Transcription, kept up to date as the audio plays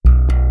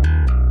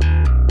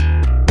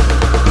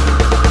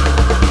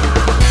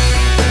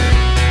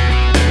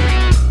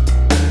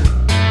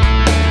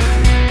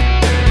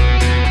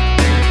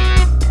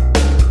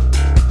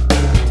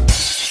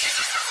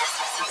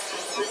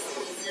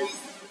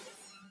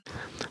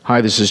Hi,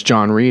 this is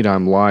John Reed.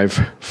 I'm live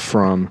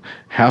from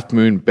Half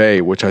Moon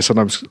Bay, which I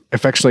sometimes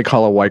affectionately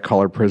call a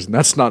white-collar prison.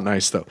 That's not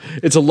nice, though.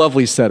 It's a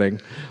lovely setting.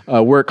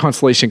 We're at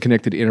Constellation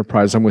Connected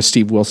Enterprise. I'm with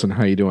Steve Wilson.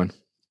 How are you doing?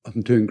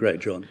 I'm doing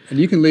great, John. And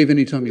you can leave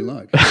anytime you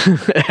like.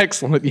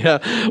 Excellent. Yeah.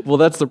 Well,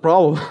 that's the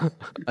problem.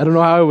 I don't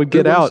know how I would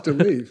get out. Who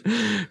wants to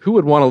leave? Who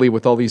would want to leave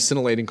with all these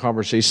scintillating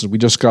conversations? We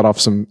just got off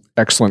some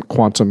excellent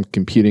quantum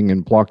computing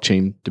and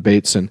blockchain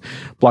debates, and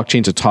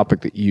blockchain's a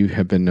topic that you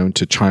have been known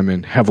to chime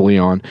in heavily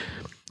on.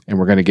 And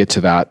we're going to get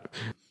to that.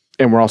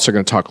 And we're also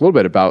going to talk a little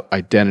bit about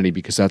identity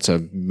because that's a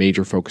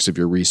major focus of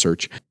your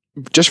research.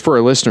 Just for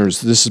our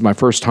listeners, this is my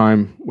first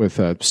time with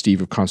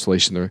Steve of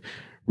Constellation. The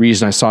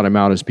reason I sought him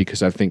out is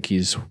because I think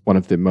he's one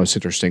of the most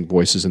interesting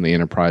voices in the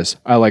enterprise.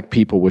 I like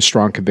people with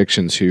strong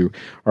convictions who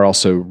are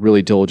also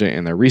really diligent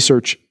in their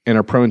research and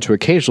are prone to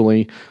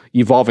occasionally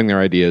evolving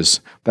their ideas.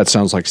 That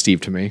sounds like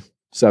Steve to me.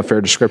 Is that a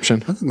fair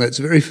description? I think that's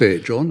very fair,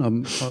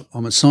 John.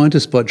 I'm a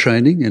scientist by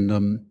training,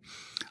 and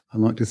I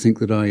like to think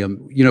that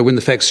when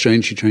the facts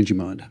change, you change your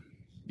mind.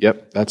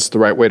 Yep, that's the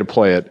right way to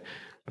play it.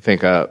 I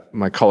think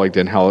my colleague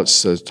Dan Hallett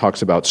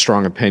talks about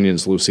strong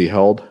opinions loosely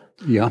held.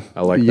 Yeah.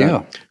 I like that.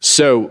 Yeah.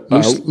 So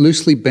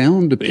loosely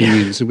bound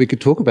opinions, and we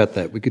could talk about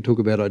that. We could talk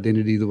about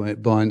identity, the way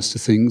it binds to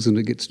things, and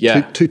it gets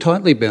too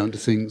tightly bound to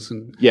things.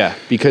 And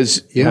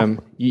because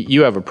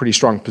you have a pretty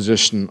strong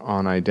position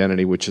on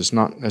identity, which is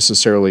not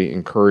necessarily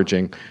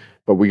encouraging,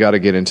 but we got to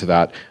get into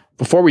that.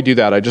 Before we do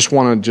that, I just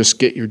want to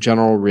get your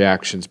general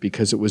reactions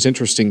because it was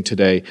interesting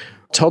today.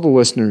 Tell the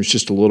listeners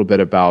just a little bit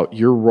about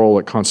your role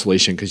at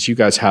Constellation because you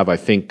guys have, I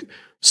think,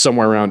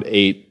 somewhere around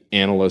 8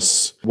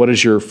 analysts. What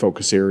is your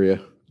focus area?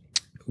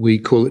 We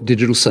call it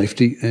digital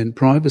safety and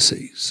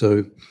privacy.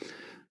 So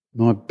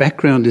my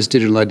background is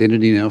digital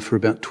identity now for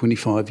about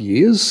 25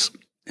 years,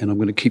 and I'm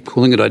going to keep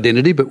calling it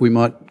identity, but we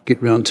might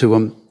get round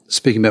to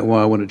speaking about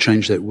why I want to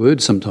change that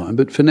word sometime.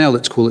 But for now,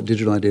 let's call it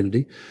digital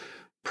identity,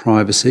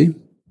 privacy,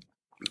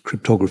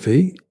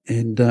 cryptography.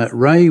 And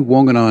Ray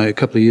Wong and I, a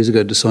couple of years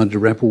ago, decided to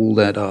wrap all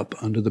that up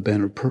under the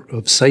banner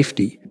of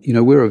safety. You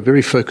know, we're a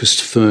very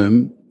focused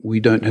firm. We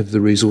don't have the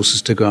resources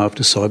to go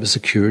after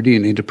cybersecurity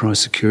and enterprise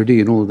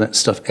security and all of that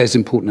stuff, as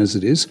important as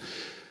it is.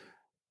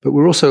 But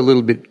we're also a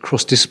little bit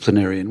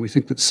cross-disciplinary, and we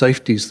think that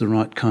safety is the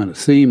right kind of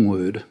theme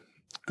word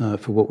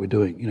for what we're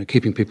doing,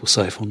 keeping people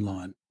safe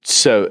online.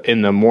 So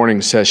in the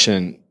morning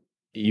session,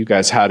 you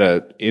guys had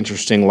an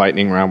interesting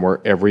lightning round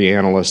where every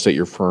analyst at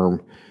your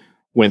firm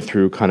went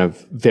through kind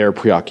of their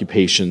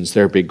preoccupations,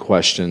 their big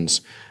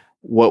questions.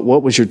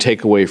 What was your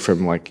takeaway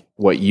from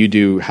what you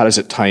do? How does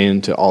it tie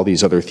into all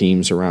these other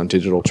themes around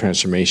digital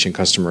transformation,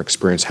 customer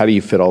experience? How do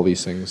you fit all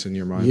these things in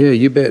your mind? Yeah,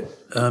 you bet.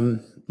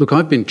 Look,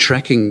 I've been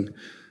tracking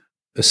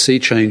a sea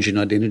change in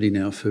identity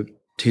now for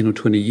 10 or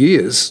 20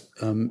 years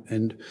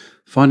and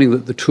finding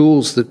that the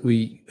tools that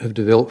we have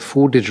developed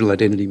for digital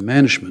identity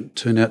management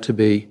turn out to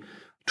be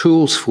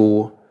tools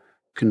for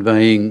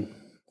conveying,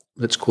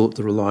 let's call it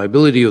the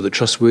reliability or the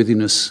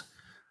trustworthiness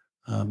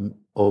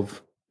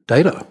of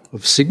data,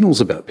 of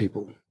signals about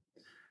people.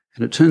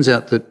 And it turns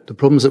out that the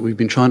problems that we've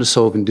been trying to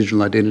solve in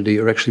digital identity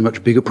are actually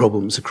much bigger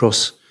problems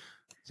across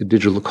the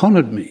digital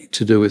economy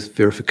to do with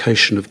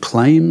verification of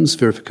claims,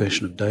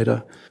 verification of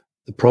data,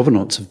 the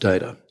provenance of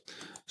data.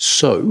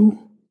 So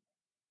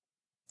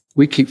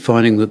we keep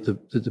finding that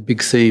the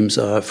big themes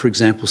are, for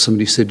example,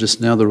 somebody said just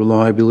now, the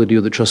reliability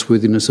or the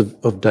trustworthiness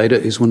of data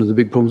is one of the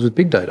big problems with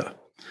big data.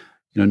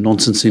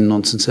 Nonsense in,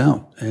 nonsense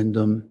out.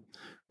 And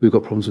we've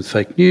got problems with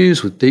fake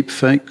news, with deep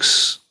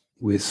fakes,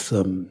 with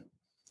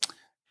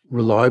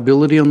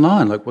reliability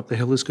online, like what the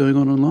hell is going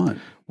on online.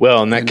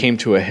 Well, and that came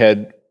to a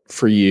head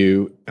for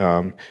you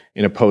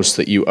in a post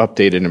that you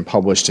updated and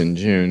published in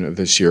June of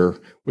this year,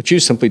 which you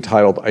simply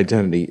titled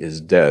Identity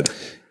is Dead.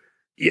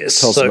 Yes.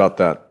 Tell us about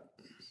that.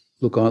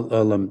 Look, I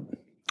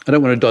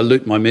don't want to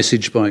dilute my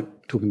message by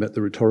talking about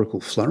the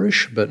rhetorical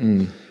flourish, but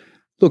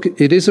look,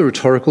 it is a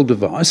rhetorical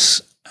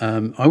device.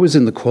 I was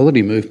in the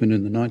quality movement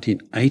in the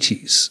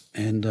 1980s,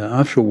 and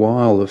after a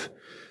while of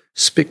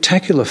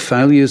spectacular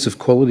failures of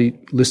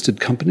quality-listed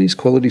companies,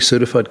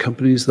 quality-certified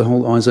companies, the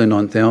whole ISO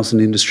 9000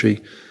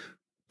 industry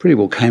pretty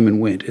well came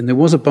and went. And there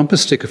was a bumper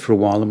sticker for a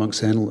while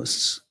amongst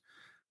analysts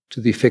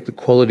to the effect that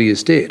quality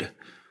is dead.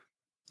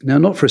 Now,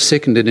 not for a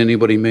second did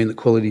anybody mean that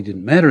quality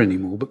didn't matter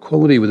anymore, but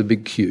quality with a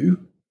big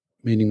Q,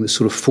 meaning the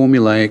sort of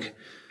formulaic,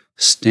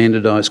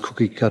 standardized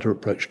cookie-cutter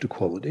approach to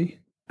quality,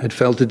 had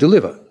failed to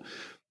deliver.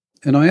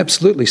 And I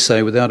absolutely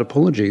say without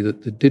apology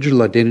that the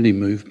digital identity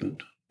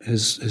movement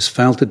has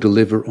failed to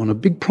deliver on a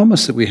big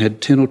promise that we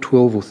had 10 or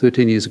 12 or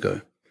 13 years ago,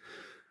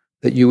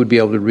 that you would be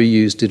able to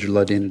reuse digital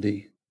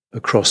identity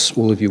across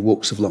all of your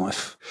walks of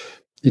life.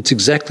 It's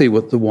exactly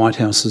what the White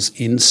House's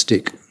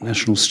NSTIC,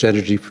 National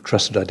Strategy for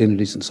Trusted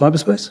Identities in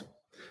Cyberspace.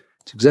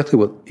 It's exactly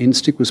what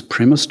NSTIC was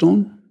premised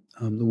on.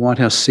 The White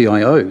House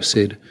CIO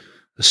said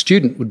a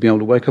student would be able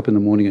to wake up in the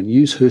morning and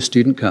use her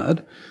student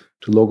card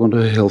to log onto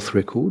her health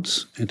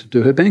records and to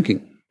do her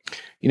banking.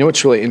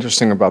 What's really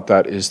interesting about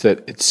that is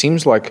that it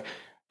seems like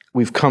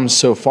we've come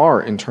so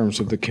far in terms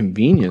of the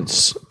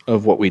convenience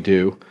of what we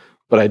do,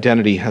 but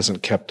identity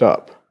hasn't kept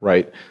up,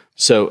 right?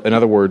 So in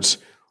other words,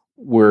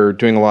 we're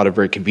doing a lot of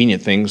very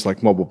convenient things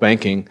like mobile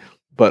banking,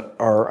 but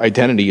our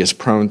identity is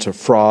prone to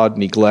fraud,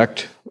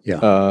 neglect,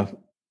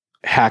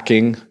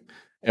 hacking,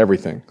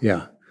 everything.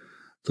 Yeah.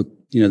 Look,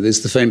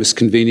 there's the famous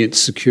convenience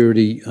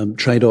security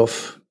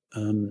trade-off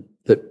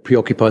that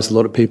preoccupies a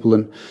lot of people.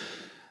 And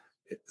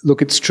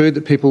look, it's true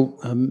that people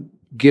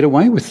get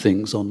away with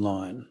things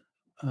online.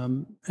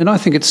 And I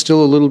think it's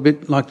still a little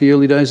bit like the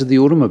early days of the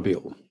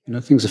automobile.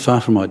 Things are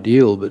far from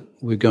ideal, but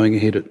we're going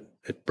ahead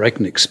at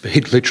breakneck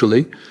speed,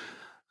 literally.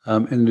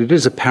 And it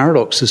is a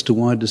paradox as to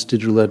why does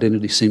digital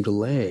identity seem to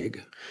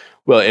lag.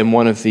 Well, and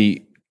one of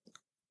the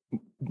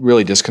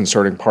really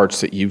disconcerting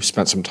parts that you've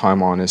spent some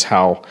time on is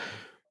how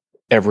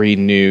every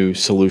new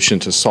solution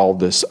to solve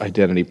this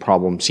identity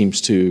problem seems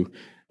to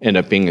end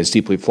up being as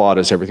deeply flawed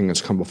as everything that's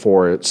come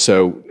before it.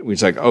 So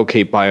it's like,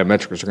 okay,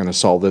 biometrics are going to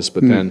solve this,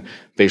 but then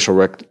facial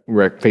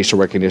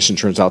recognition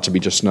turns out to be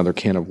just another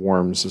can of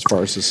worms as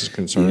far as this is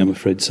concerned. Yeah, I'm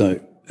afraid so.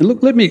 And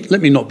look, let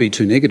me not be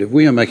too negative.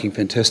 We are making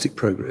fantastic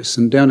progress.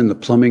 And down in the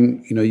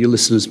plumbing, your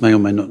listeners may or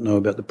may not know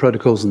about the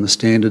protocols and the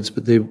standards,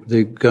 but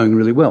they're going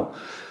really well.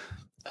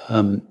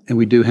 And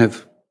we do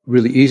have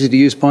really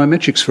easy-to-use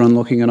biometrics for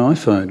unlocking an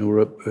iPhone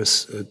or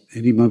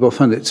any mobile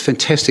phone. It's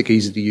fantastic,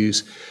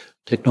 easy-to-use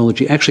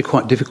technology. Actually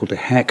quite difficult to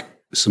hack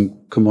some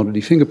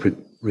commodity fingerprint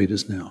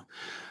readers now,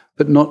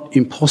 but not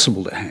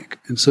impossible to hack.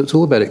 And so it's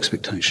all about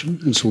expectation,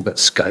 and it's all about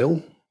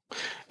scale.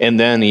 And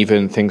then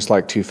even things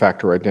like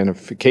two-factor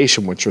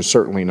identification, which are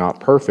certainly not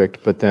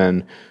perfect, but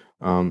then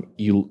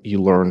you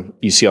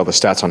see all the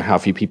stats on how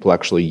few people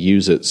actually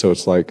use it. So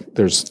it's like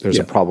there's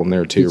a problem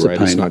there too,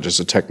 right? It's not just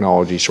a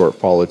technology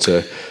shortfall;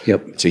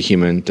 it's a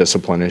human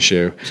discipline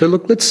issue. So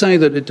look, let's say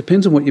that it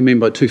depends on what you mean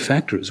by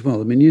two-factor as well.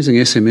 I mean, using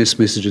SMS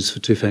messages for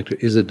two-factor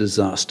is a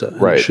disaster.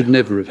 And right. It should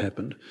never have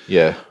happened.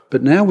 Yeah.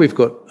 But now we've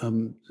got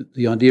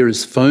the idea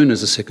is phone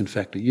as a second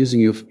factor.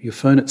 Using your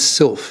phone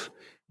itself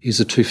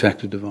is a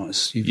two-factor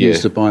device. You've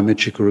used a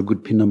biometric or a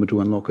good PIN number to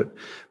unlock it.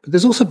 But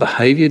there's also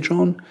behaviour,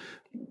 John.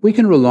 We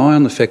can rely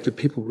on the fact that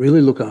people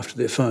really look after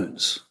their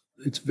phones.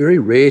 It's very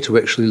rare to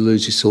actually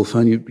lose your cell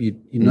phone. You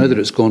know that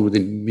it's gone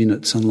within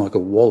minutes, unlike a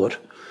wallet.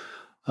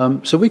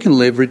 So we can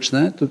leverage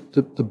that.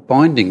 The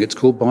binding, it's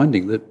called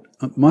binding, that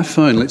my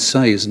phone, let's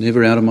say, is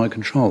never out of my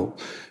control,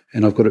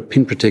 and I've got it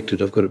PIN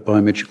protected, I've got it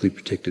biometrically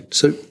protected.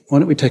 So why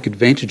don't we take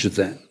advantage of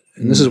that?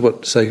 And this is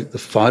what, say, the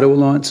FIDO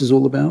Alliance is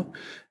all about,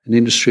 an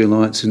industry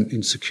alliance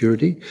in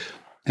security,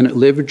 and it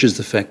leverages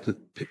the fact that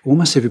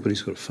almost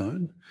everybody's got a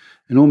phone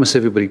and almost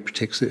everybody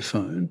protects their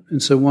phone.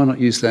 And so why not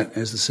use that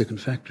as the second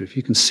factor? If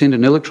you can send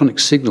an electronic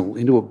signal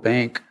into a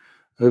bank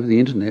over the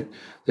internet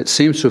that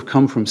seems to have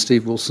come from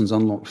Steve Wilson's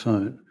unlocked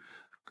phone,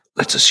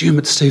 let's assume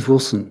it's Steve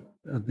Wilson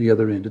at the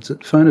other end.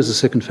 Phone is a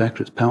second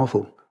factor. It's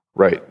powerful.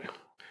 Right.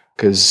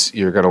 Because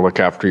you're going to look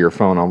after your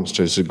phone almost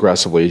as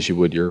aggressively as you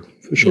would your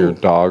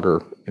dog,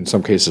 or in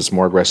some cases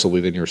more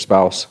aggressively than your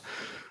spouse.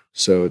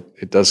 So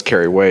it does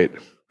carry weight.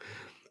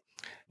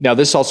 Now,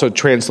 this also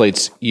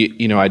translates,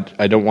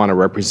 I don't want to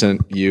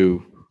represent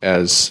you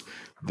as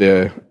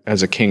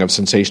a king of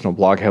sensational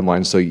blog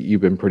headlines, so you've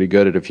been pretty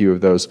good at a few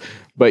of those.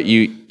 But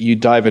you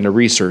dive into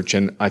research,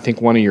 and I think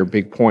one of your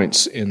big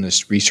points in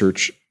this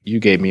research you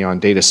gave me on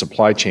data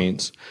supply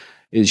chains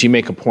is you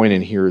make a point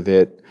in here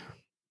that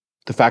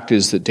the fact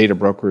is that data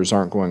brokers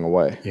aren't going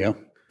away. Yeah.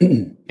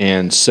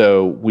 And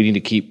so we need to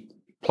keep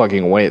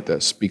plugging away at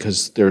this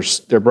because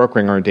they're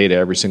brokering our data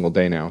every single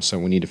day now. So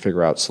we need to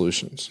figure out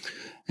solutions.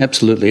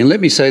 Absolutely. And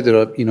let me say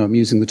that I'm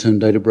using the term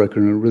data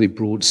broker in a really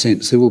broad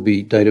sense. There will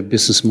be data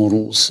business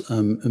models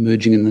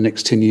emerging in the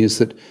next 10 years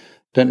that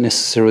don't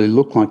necessarily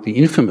look like the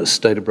infamous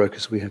data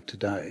brokers we have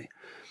today.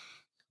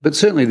 But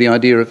certainly the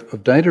idea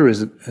of data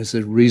as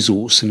a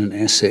resource and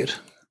an asset.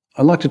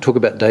 I like to talk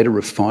about data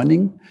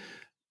refining.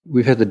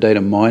 We've had the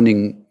data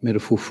mining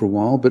metaphor for a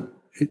while, but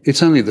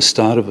it's only the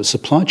start of a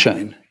supply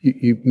chain.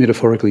 You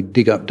metaphorically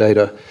dig up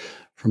data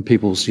from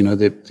people's,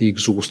 the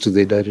exhaust of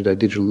their day-to-day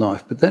digital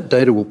life. But that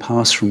data will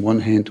pass from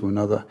one hand to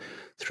another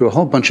through a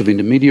whole bunch of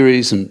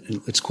intermediaries,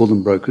 and let's call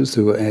them brokers,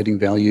 who are adding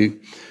value.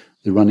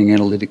 They're running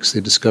analytics,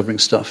 they're discovering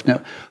stuff.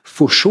 Now,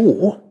 for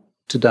sure,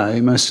 today,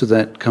 most of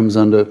that comes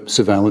under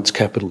surveillance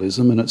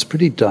capitalism, and it's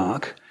pretty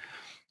dark.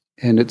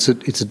 And it's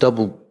a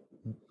double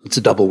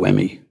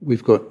whammy.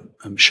 We've got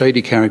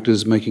shady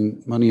characters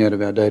making money out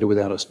of our data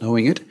without us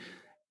knowing it.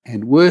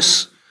 And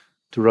worse,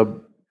 to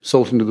rub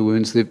salt into the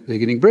wounds, they're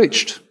getting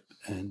breached.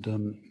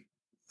 And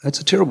that's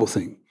a terrible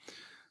thing.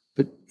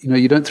 But,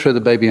 you don't throw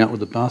the baby out with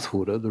the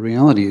bathwater. The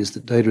reality is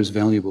that data is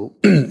valuable.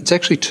 It's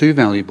actually too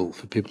valuable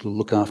for people to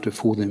look after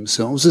for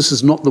themselves. This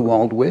is not the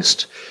Wild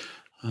West.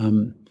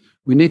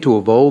 We need to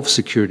evolve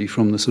security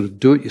from the sort of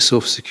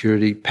do-it-yourself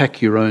security,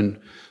 pack your own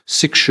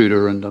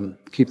six-shooter and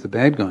keep the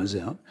bad guys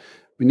out.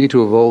 We need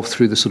to evolve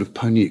through the sort of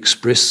Pony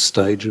Express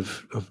stage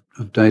of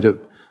data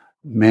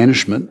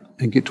management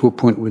and get to a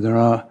point where there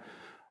are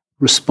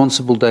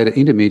responsible data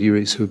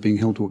intermediaries who are being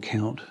held to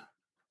account.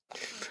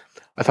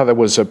 I thought that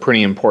was a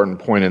pretty important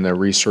point in the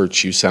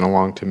research you sent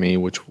along to me,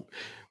 which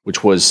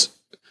was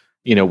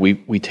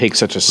we take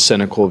such a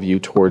cynical view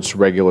towards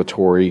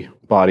regulatory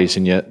bodies,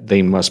 and yet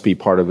they must be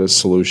part of the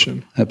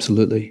solution.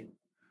 Absolutely.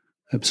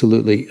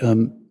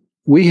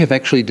 We have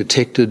actually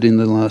detected in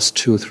the last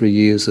 2 or 3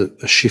 years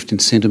a shift in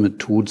sentiment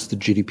towards the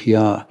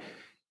GDPR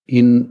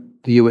in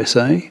the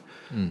USA.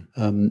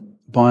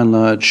 By and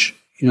large,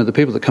 the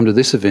people that come to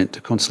this event,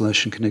 to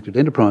Constellation Connected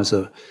Enterprise,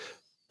 are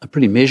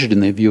pretty measured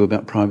in their view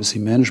about privacy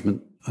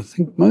management. I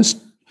think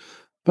most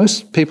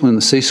people in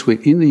the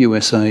C-suite in the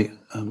USA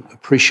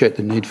appreciate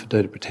the need for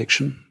data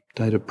protection.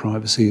 Data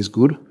privacy is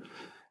good.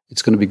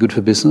 It's going to be good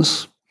for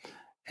business,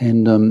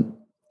 and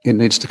it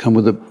needs to come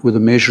with a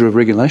measure of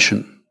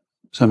regulation.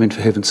 So,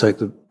 for heaven's sake,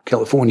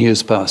 California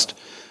has passed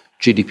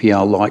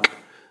GDPR-like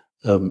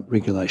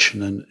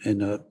regulation,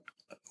 and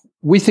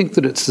we think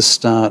that it's the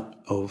start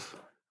of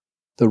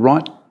the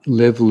right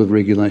level of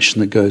regulation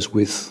that goes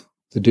with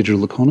the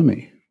digital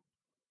economy.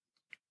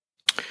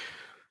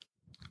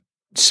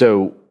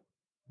 So,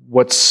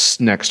 what's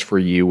next for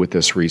you with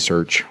this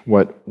research?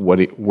 Where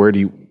do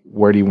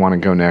you want to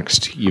go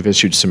next? You've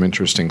issued some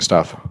interesting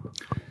stuff.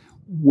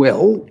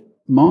 Well,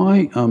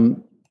 my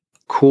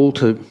call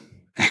to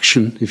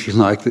action, if you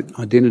like, that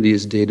identity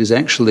is dead, is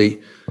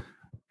actually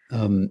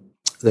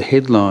the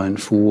headline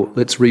for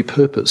let's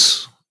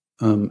repurpose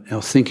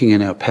our thinking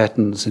and our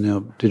patterns and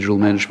our digital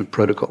management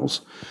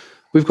protocols.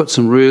 We've got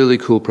some really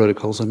cool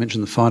protocols. I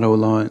mentioned the FIDO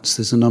Alliance.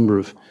 There's a number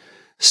of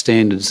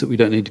standards that we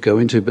don't need to go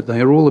into, but they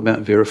are all about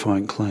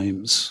verifying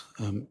claims.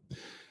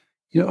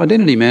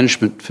 Identity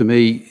management for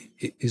me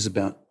is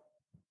about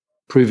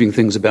proving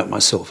things about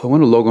myself. I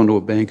want to log onto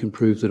a bank and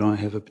prove that I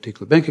have a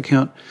particular bank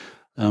account.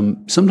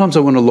 Sometimes I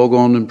want to log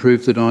on and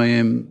prove that I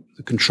am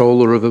the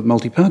controller of a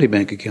multi-party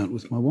bank account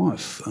with my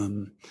wife.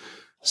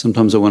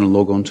 Sometimes I want to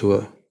log on to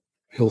a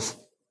health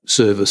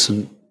service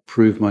and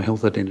prove my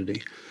health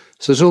identity.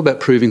 So it's all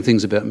about proving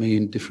things about me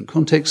in different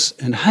contexts.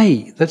 And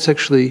hey, that's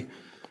actually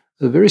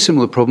a very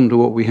similar problem to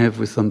what we have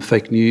with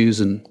fake news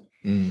and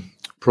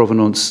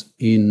provenance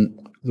in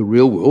the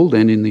real world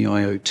and in the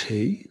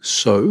IoT.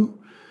 So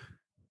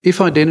if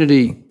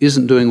identity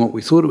isn't doing what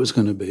we thought it was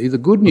going to be, the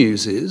good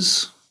news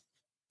is,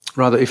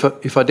 rather,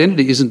 if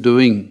identity isn't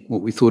doing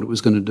what we thought it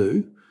was going to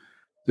do,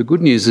 the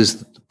good news is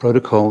that the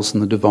protocols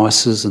and the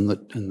devices and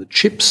the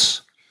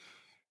chips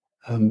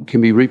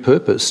can be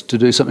repurposed to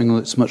do something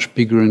that's much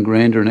bigger and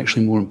grander and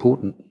actually more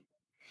important.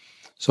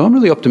 So I'm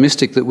really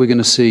optimistic that we're going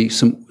to see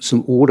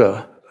some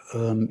order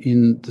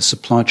in the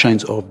supply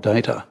chains of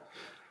data.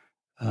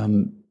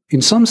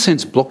 In some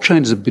sense,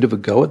 blockchain is a bit of a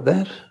go at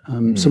that.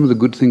 Some of the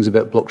good things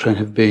about blockchain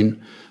have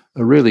been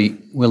a really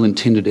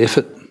well-intended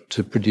effort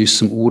to produce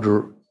some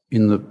order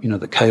in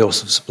the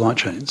chaos of supply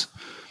chains.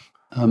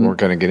 We're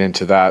going to get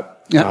into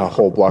that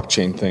whole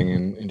blockchain thing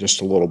in just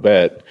a little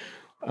bit.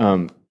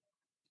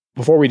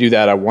 Before we do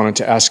that, I wanted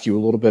to ask you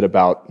a little bit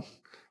about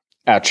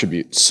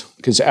attributes,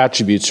 because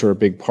attributes are a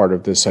big part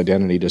of this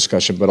identity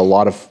discussion, but a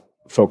lot of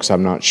folks,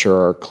 I'm not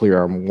sure, are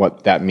clear on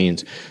what that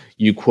means.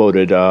 You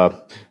quoted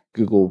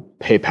Google,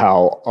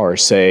 PayPal, or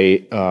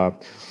say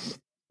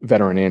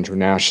veteran Andrew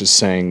Nash is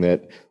saying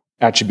that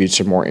attributes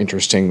are more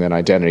interesting than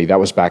identity. That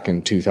was back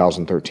in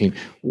 2013.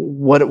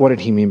 What did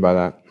he mean by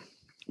that?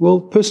 Well,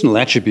 personal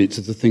attributes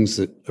are the things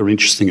that are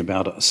interesting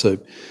about us. So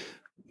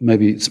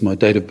maybe it's my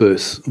date of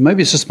birth, or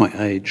maybe it's just my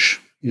age.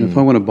 If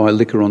I want to buy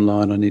liquor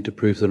online, I need to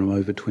prove that I'm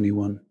over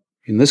 21.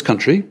 In this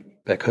country,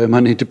 back home, I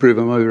need to prove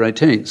I'm over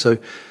 18. So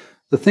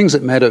the things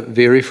that matter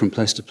vary from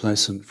place to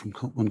place and from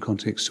one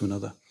context to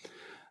another.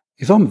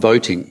 If I'm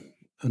voting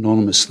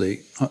anonymously,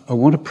 I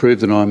want to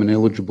prove that I'm an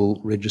eligible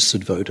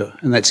registered voter,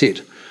 and that's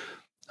it.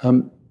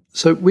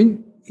 So we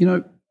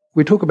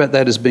talk about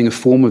that as being a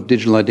form of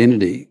digital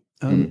identity.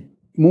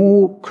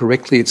 More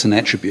correctly, it's an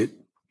attribute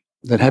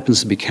that happens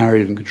to be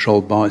carried and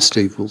controlled by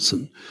Steve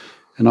Wilson.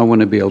 And I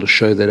want to be able to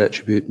show that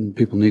attribute, and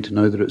people need to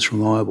know that it's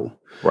reliable.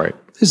 Right.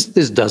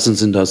 There's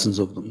dozens and dozens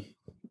of them.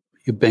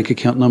 Your bank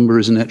account number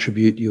is an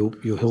attribute,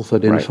 your health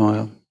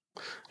identifier.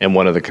 Right. And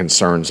one of the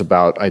concerns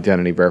about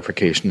identity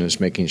verification is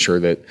making sure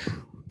that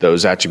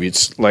those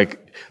attributes,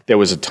 like there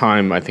was a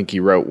time I think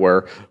you wrote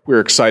where we were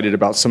excited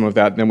about some of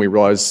that, and then we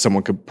realized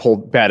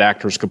bad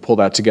actors could pull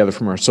that together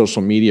from our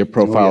social media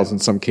profiles in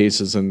some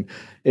cases and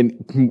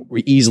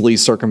easily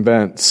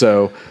circumvent.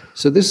 So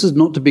this is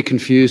not to be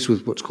confused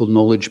with what's called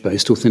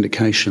knowledge-based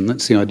authentication.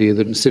 That's the idea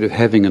that instead of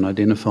having an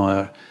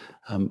identifier,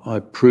 I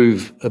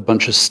prove a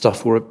bunch of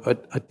stuff, or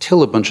I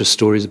tell a bunch of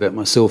stories about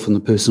myself, and the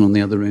person on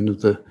the other end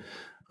of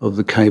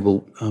the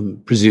cable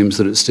presumes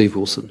that it's Steve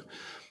Wilson.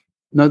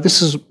 No,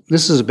 this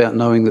is about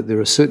knowing that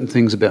there are certain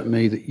things about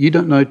me that you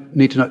don't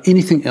need to know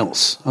anything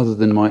else other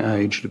than my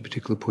age at a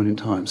particular point in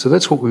time. So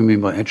that's what we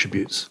mean by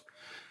attributes.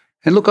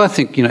 And look, I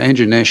think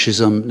Andrew Nash is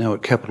now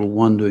at Capital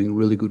One doing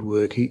really good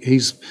work.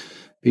 He's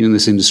been in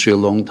this industry a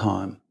long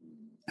time,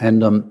 and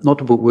not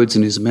to put words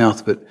in his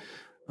mouth, but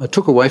I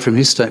took away from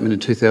his statement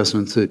in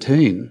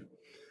 2013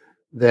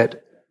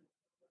 that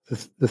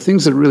the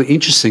things that are really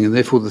interesting, and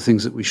therefore the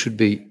things that we should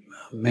be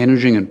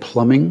managing and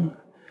plumbing,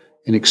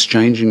 in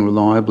exchanging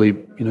reliably,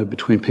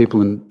 between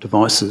people and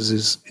devices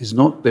is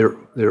not their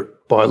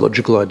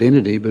biological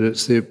identity, but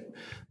it's their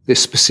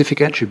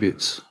specific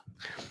attributes.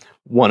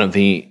 One of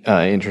the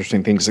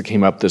interesting things that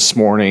came up this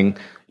morning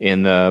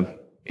in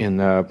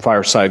the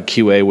fireside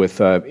QA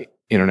with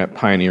internet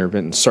pioneer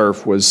Vinton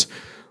Cerf was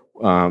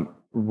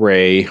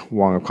Ray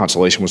Wong of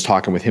Constellation was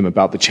talking with him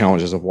about the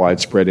challenges of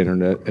widespread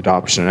internet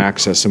adoption and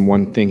access. And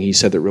one thing he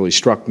said that really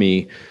struck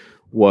me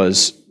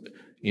was,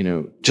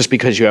 just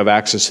because you have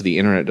access to the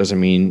internet doesn't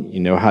mean you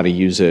know how to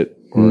use it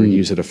or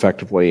use it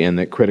effectively, and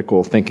that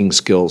critical thinking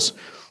skills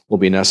will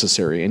be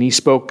necessary. And he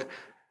spoke,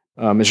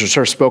 Mr.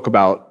 Cerf spoke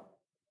about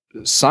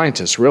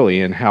scientists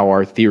really and how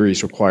our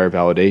theories require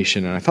validation.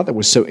 And I thought that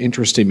was so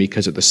interesting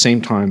because at the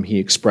same time he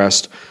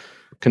expressed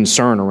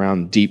concern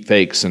around deep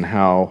fakes and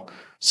how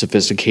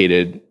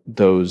sophisticated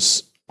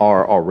those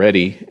are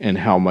already and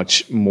how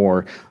much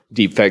more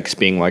deep fakes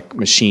being like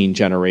machine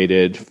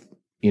generated,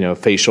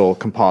 facial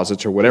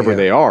composites or whatever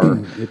they are.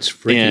 It's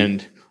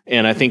freaky.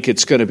 And I think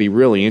it's going to be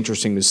really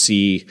interesting to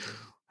see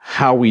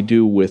how we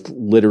do with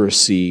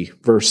literacy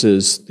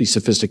versus the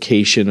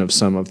sophistication of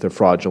some of the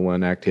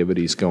fraudulent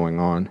activities going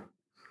on.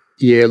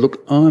 Yeah,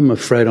 look, I'm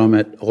afraid I'm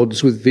at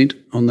odds with Vint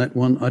on that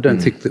one. I don't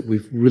think that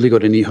we've really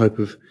got any hope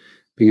of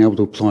being able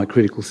to apply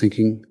critical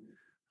thinking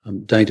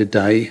day to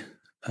day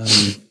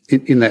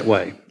in that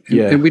way.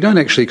 And we don't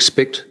actually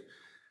expect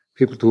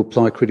people to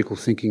apply critical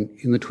thinking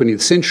in the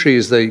 20th century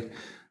as they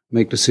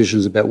make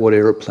decisions about what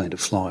aeroplane to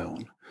fly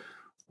on,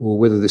 or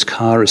whether this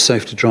car is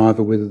safe to drive,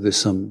 or whether there's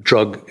some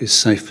drug is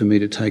safe for me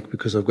to take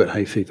because I've got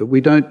hay fever. We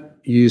don't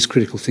use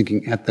critical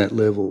thinking at that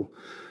level.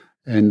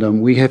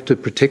 And we have to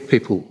protect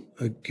people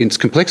against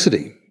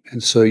complexity.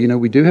 And so,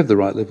 we do have the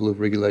right level of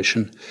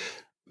regulation.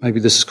 Maybe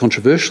this is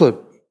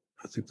controversial.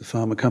 I think the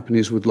pharma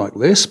companies would like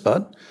less,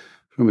 but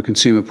from a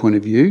consumer point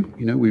of view,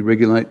 we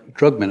regulate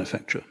drug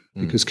manufacture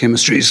because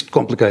chemistry is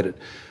complicated.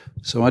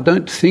 So I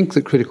don't think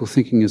that critical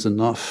thinking is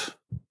enough.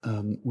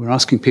 We're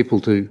asking people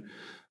to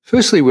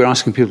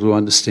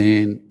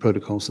understand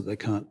protocols that they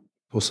can't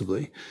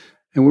possibly.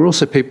 And we're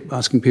also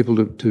asking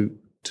people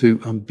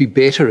to be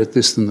better at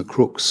this than the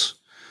crooks.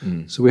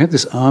 So we have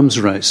this arms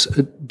race.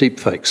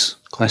 Deepfakes,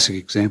 classic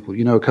example.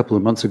 A couple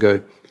of months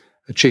ago,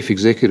 a chief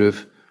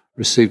executive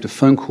received a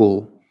phone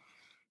call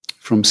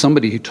from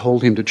somebody who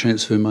told him to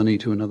transfer money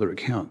to another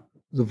account.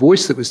 The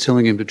voice that was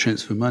telling him to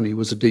transfer money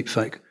was a deep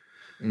fake.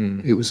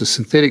 It was a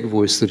synthetic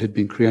voice that had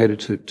been created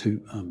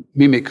to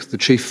mimic the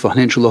chief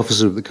financial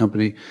officer of the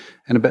company,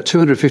 and about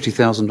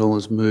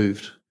 $250,000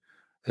 moved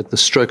at the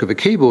stroke of a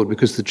keyboard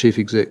because the chief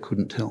exec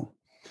couldn't tell.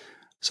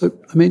 So,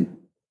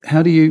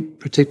 how do you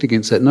protect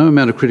against that? No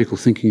amount of critical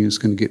thinking is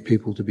going to get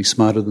people to be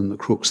smarter than the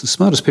crooks. The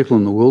smartest people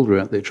in the world are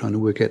out there trying to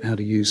work out how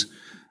to use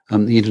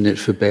the internet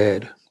for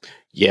bad.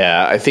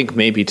 Yeah, I think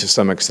maybe to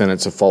some extent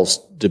it's a false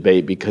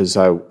debate because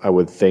I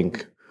would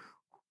think,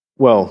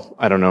 well,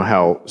 I don't know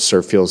how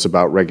Cerf feels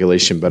about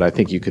regulation, but I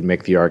think you could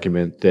make the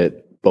argument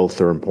that both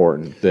are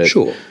important.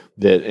 Sure.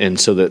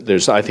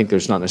 I think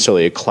there's not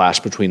necessarily a clash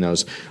between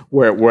those.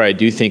 Where I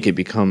do think it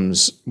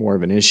becomes more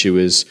of an issue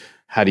is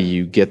how do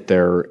you get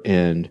there,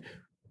 and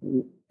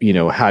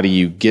how do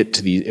you get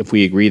to the, if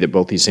we agree that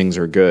both these things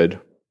are good,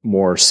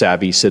 more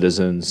savvy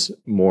citizens,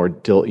 more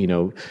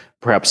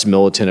perhaps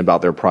militant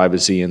about their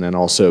privacy, and then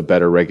also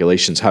better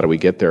regulations. How do we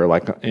get there?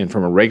 And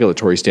from a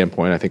regulatory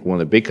standpoint, I think one of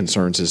the big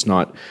concerns is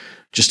not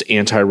just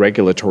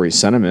anti-regulatory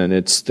sentiment;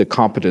 it's the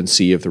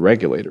competency of the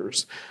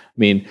regulators.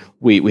 We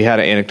had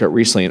an anecdote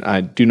recently, and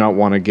I do not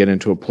want to get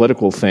into a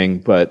political thing,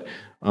 but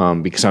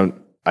because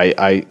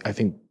I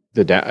think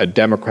a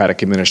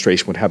Democratic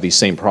administration would have these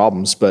same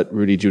problems, but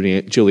Rudy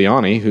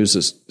Giuliani,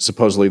 who's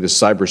supposedly the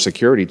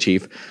cybersecurity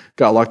chief,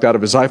 got locked out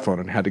of his iPhone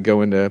and had to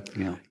go in to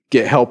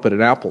get help at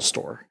an Apple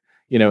store.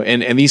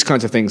 And these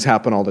kinds of things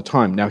happen all the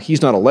time. Now,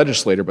 he's not a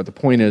legislator, but the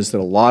point is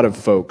that a lot of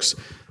folks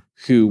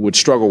who would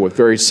struggle with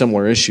very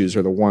similar issues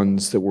are the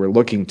ones that we're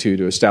looking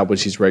to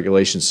establish these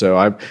regulations. So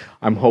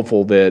I'm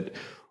hopeful that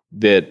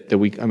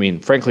we,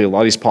 frankly, a lot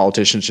of these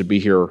politicians should be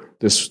here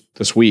this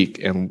week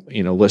and,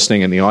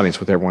 listening in the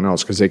audience with everyone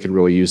else because they could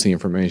really use the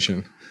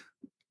information.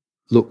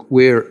 Look,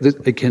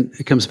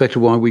 it comes back to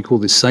why we call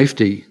this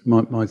safety,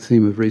 my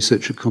theme of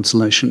research at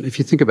Constellation. If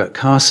you think about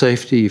car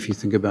safety, if you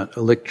think about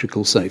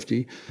electrical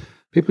safety,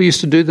 people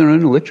used to do their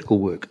own electrical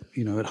work,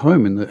 at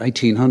home in the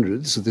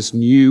 1800s. This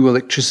new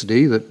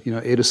electricity that,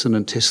 Edison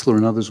and Tesla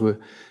and others were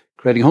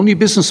creating whole new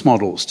business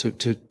models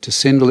to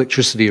send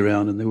electricity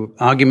around, and there were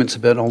arguments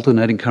about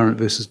alternating current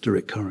versus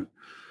direct current.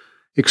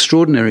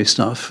 Extraordinary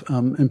stuff,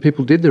 and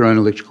people did their own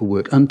electrical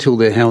work until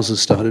their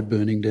houses started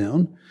burning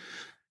down.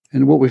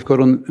 And what we've got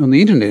on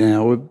the internet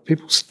now,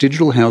 people's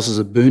digital houses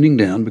are burning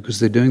down because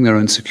they're doing their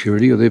own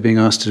security, or they're being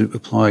asked to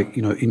apply,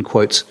 in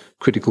quotes,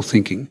 critical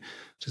thinking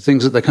to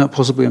things that they can't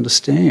possibly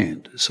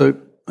understand. So,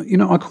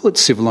 I call it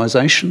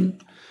civilization.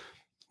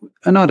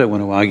 And I don't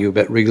want to argue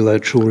about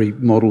regulatory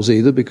models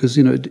either because,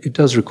 it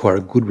does require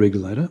a good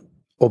regulator,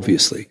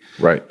 obviously.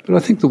 Right. But I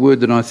think the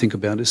word that I think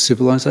about is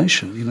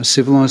civilization.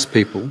 Civilized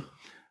people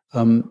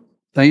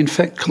they in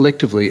fact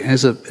collectively,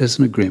 as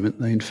an agreement,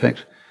 they in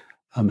fact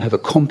have a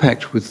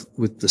compact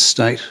with the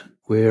state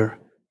where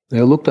they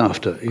are looked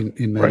after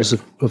in matters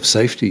of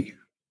safety.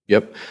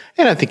 Yep.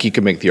 And I think you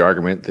can make the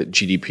argument that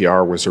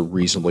GDPR was a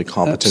reasonably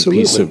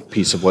competent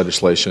piece of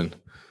legislation.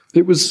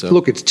 It was.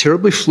 Look, it's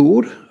terribly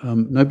flawed.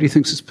 Nobody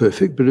thinks it's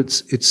perfect, but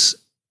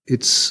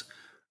it's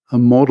a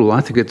model.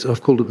 I think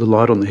I've called it the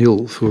light on the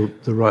hill for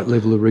the right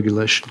level of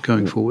regulation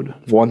going forward.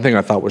 One thing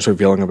I thought was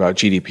revealing about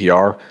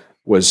GDPR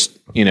was,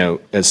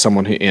 as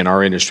someone who in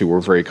our industry,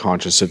 we're very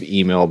conscious of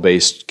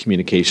email-based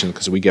communication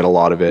because we get a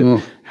lot of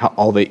it. How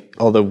all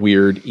the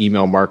weird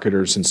email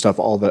marketers and stuff,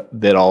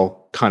 that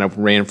all kind of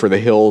ran for the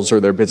hills, or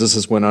their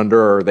businesses went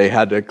under, or they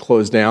had to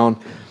close down.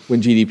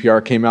 When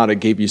GDPR came out,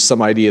 it gave you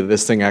some idea that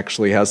this thing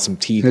actually has some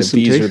teeth.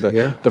 These are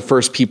the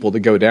first people to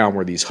go down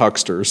were these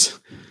hucksters.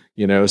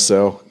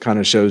 So kind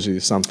of shows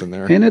you something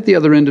there. And at the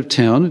other end of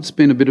town, it's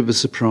been a bit of a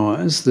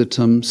surprise that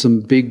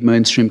some big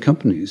mainstream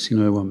companies,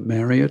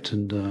 Marriott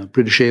and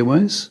British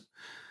Airways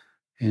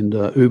and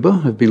Uber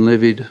have been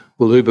levied.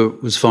 Well, Uber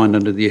was fined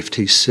under the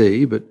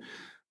FTC, but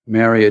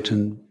Marriott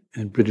and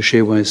British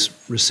Airways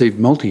received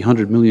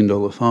multi-$100 million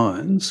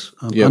fines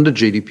under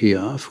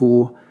GDPR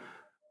for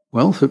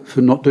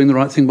not doing the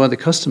right thing by the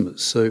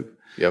customers. So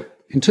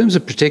in terms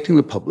of protecting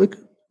the public,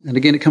 and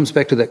again, it comes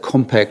back to that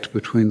compact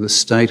between the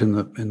state and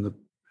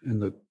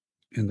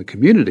the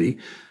community.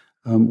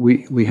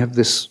 We have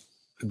this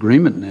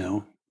agreement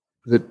now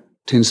that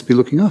tends to be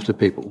looking after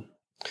people.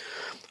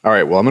 All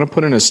right. Well, I'm going to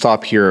put in a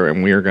stop here,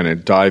 and we are going to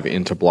dive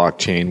into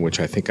blockchain, which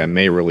I think I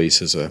may release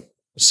as a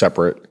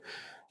separate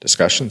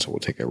discussion. So we'll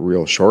take a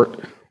real short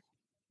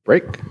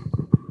break.